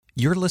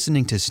You're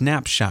listening to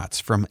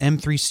Snapshots from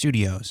M3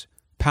 Studios,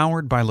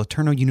 powered by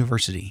LeTourneau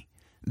University,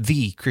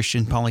 the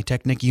Christian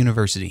Polytechnic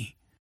University.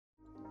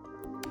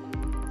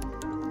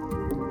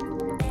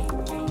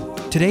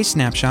 Today's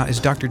snapshot is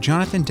Dr.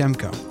 Jonathan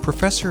Demko,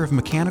 Professor of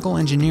Mechanical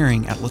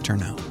Engineering at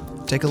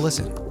LeTourneau. Take a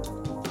listen.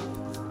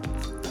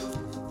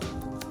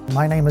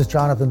 My name is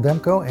Jonathan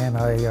Demko, and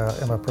I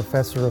am a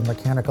professor of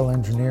mechanical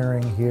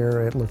engineering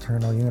here at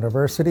LeTourneau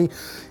University.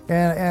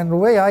 And the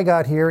way I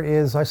got here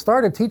is I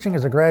started teaching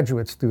as a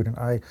graduate student.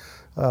 I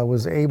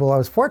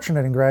was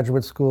fortunate in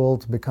graduate school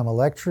to become a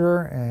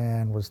lecturer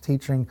and was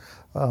teaching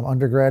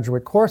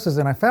undergraduate courses,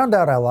 and I found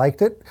out I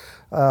liked it.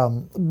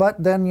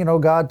 But then,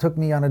 God took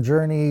me on a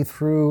journey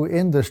through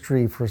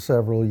industry for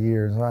several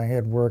years. I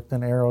had worked in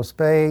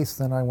aerospace,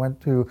 then I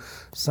went to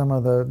some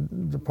of the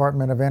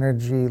Department of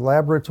Energy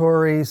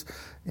laboratories,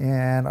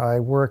 and I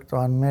worked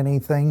on many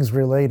things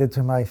related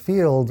to my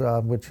field,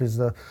 which is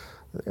the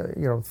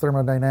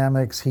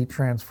thermodynamics, heat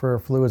transfer,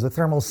 fluids, the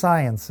thermal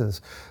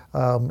sciences.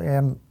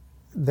 And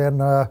then,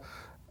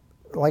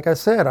 like I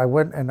said, I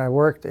went and I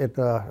worked at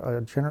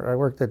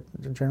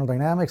General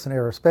Dynamics and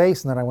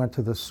aerospace, and then I went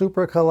to the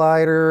Super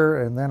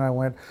Collider, and then I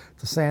went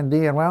to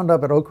Sandia and wound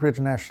up at Oak Ridge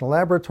National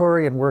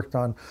Laboratory and worked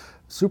on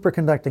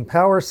superconducting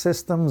power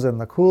systems and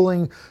the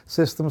cooling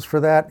systems for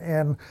that.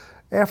 And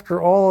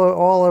after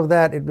all of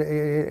that,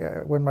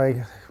 when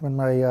my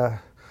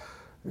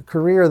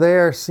career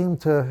there seemed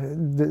to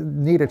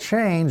need a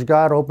change,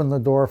 God opened the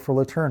door for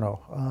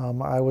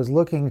LeTourneau. I was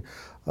looking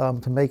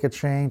to make a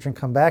change and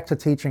come back to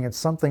teaching. It's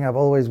something I've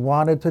always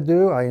wanted to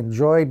do. I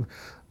enjoyed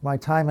my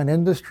time in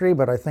industry,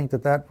 but I think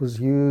that was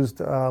used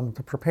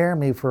to prepare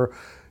me for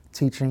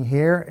teaching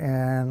here,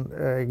 and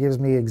it gives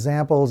me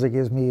examples, it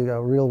gives me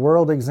real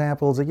world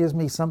examples, it gives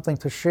me something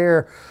to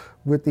share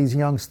with these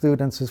young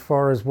students as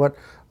far as what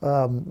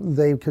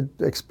they could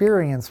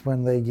experience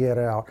when they get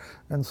out.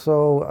 And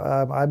so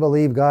I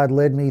believe God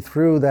led me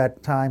through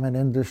that time in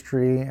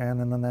industry and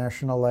in the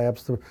national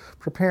labs to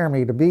prepare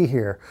me to be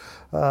here.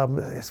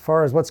 As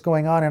far as what's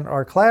going on in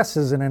our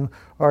classes and in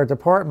our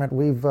department,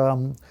 we've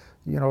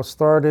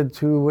started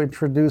to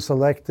introduce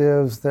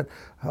electives that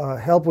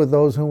help with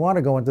those who want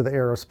to go into the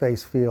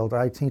aerospace field.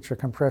 I teach a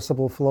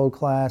compressible flow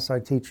class. I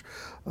teach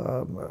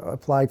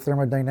applied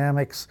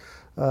thermodynamics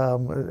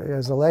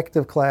as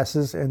elective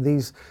classes, and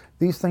these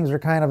things are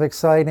kind of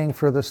exciting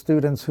for the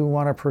students who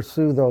want to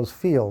pursue those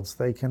fields.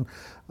 They can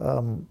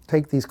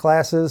take these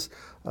classes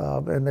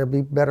and they'll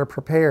be better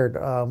prepared,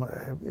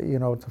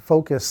 to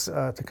focus,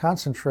 to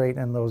concentrate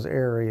in those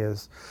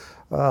areas.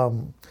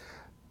 And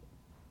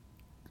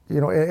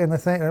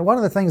one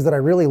of the things that I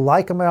really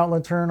like about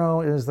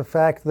LeTourneau is the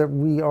fact that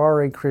we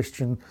are a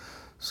Christian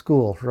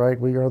school, right?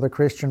 We are the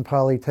Christian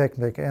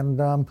Polytechnic,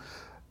 and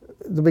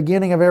the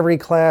beginning of every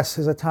class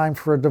is a time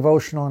for a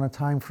devotional and a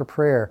time for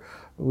prayer.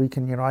 We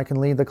can, I can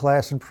lead the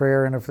class in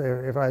prayer, and if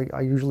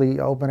I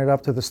usually open it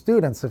up to the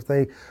students. If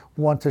they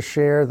want to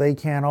share, they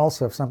can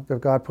also,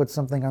 if God puts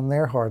something on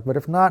their heart. But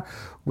if not,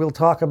 we'll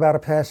talk about a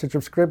passage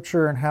of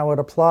Scripture and how it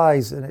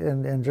applies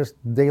in just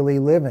daily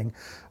living.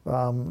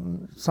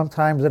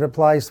 Sometimes it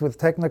applies with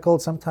technical,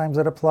 sometimes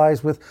it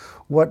applies with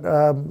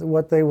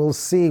what they will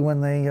see when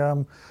they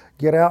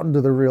get out into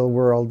the real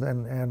world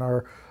and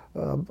are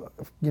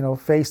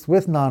faced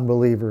with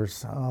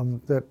non-believers.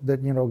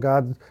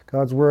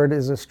 God's word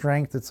is a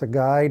strength, it's a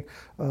guide,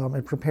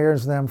 it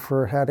prepares them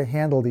for how to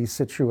handle these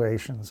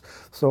situations.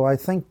 So I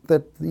think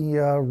that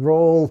the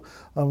role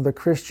of the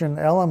Christian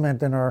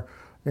element in our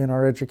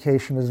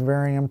education is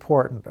very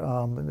important.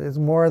 It's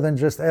more than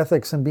just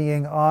ethics and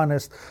being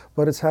honest,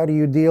 but it's how do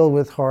you deal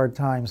with hard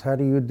times? How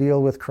do you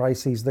deal with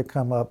crises that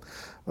come up?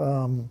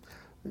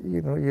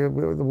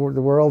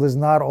 The world is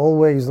not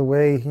always the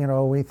way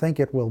we think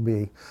it will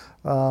be.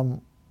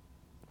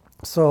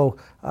 So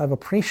I've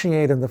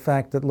appreciated the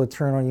fact that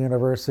LeTourneau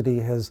University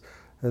has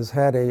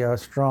had a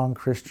strong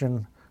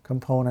Christian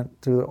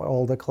component to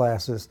all the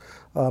classes,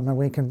 and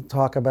we can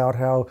talk about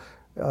how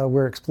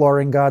we're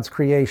exploring God's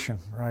creation,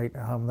 right?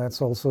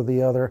 That's also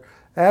the other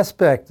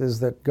aspect, is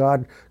that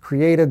God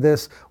created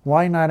this.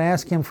 Why not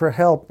ask Him for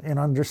help in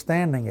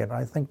understanding it?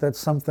 I think that's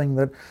something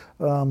that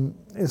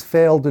is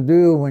failed to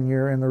do when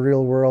you're in the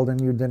real world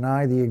and you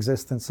deny the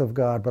existence of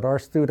God. But our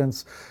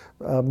students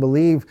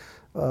believe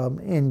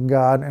in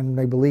God, and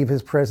they believe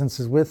His presence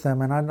is with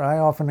them. And I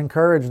often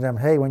encourage them,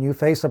 hey, when you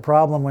face a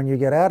problem, when you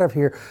get out of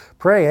here,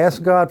 pray,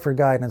 ask God for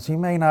guidance. You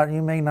may not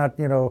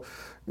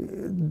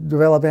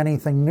develop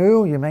anything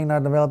new, you may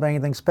not develop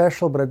anything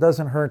special, but it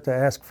doesn't hurt to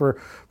ask for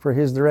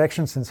His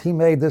direction. Since He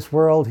made this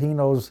world, He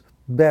knows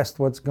best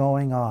what's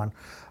going on.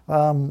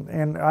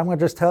 And I'm going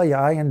to just tell you,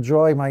 I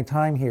enjoy my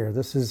time here.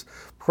 This is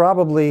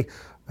probably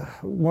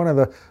one of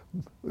the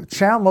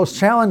most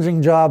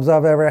challenging jobs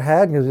I've ever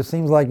had, because it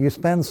seems like you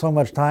spend so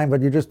much time,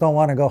 but you just don't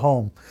want to go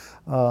home.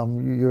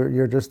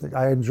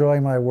 I enjoy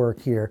my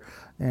work here,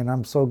 and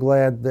I'm so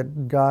glad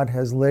that God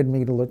has led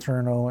me to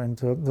LeTourneau and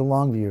to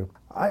Longview.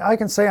 I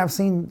can say I've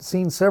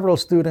seen several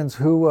students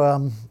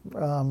who,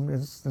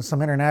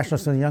 some international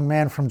student, a young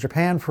man from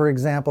Japan, for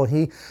example,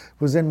 he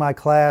was in my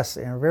class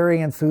and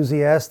very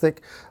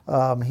enthusiastic.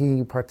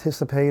 He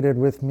participated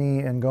with me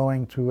in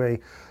going to a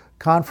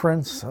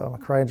conference, a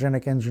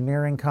cryogenic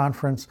engineering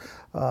conference,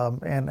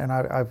 and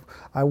I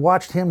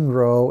watched him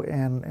grow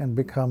and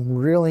become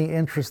really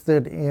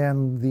interested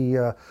in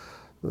the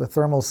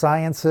thermal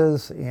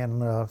sciences,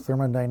 in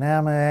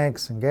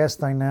thermodynamics and gas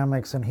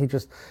dynamics, and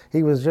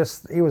he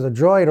was a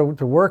joy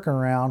to work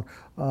around,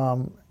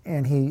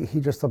 and he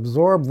just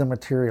absorbed the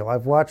material.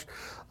 I've watched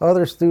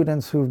other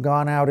students who've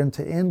gone out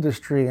into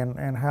industry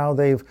and how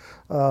they've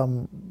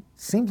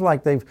seems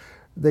like they've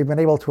been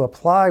able to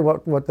apply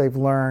what they've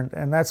learned,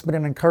 and that's been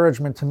an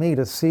encouragement to me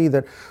to see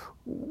that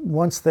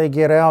once they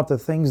get out, the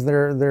things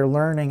they're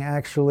learning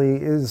actually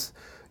is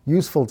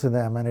useful to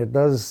them, and it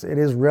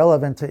is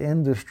relevant to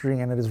industry,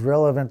 and it is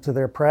relevant to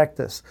their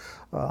practice.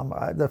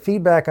 The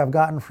feedback I've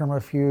gotten from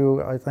a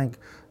few, I think,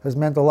 has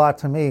meant a lot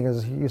to me,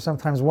 because you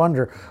sometimes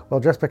wonder, well,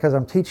 just because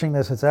I'm teaching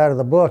this, it's out of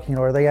the book,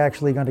 are they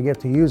actually going to get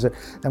to use it?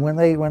 And when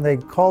they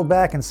called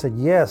back and said,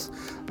 yes,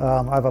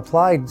 I've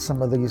applied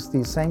some of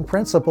these same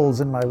principles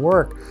in my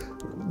work,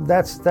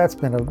 that's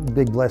been a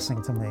big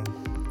blessing to me.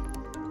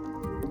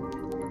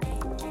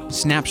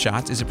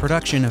 Snapshots is a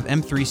production of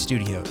M3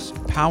 Studios,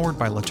 powered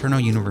by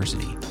LeTourneau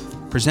University,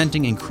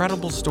 presenting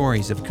incredible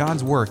stories of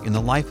God's work in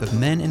the life of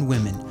men and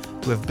women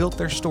who have built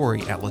their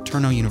story at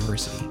LeTourneau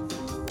University.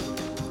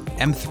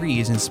 M3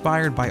 is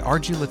inspired by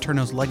R.G.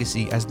 LeTourneau's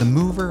legacy as the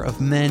mover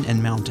of men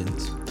and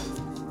mountains.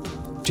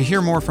 To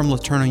hear more from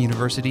LeTourneau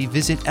University,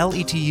 visit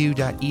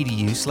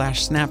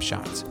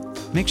letu.edu/snapshots.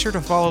 Make sure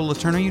to follow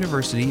LeTourneau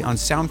University on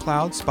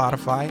SoundCloud,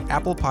 Spotify,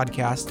 Apple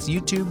Podcasts,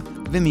 YouTube,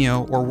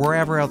 Vimeo, or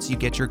wherever else you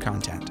get your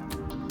content.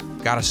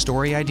 Got a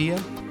story idea?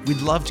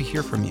 We'd love to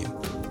hear from you.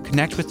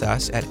 Connect with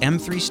us at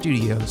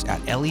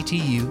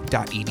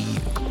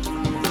m3studios@letu.edu.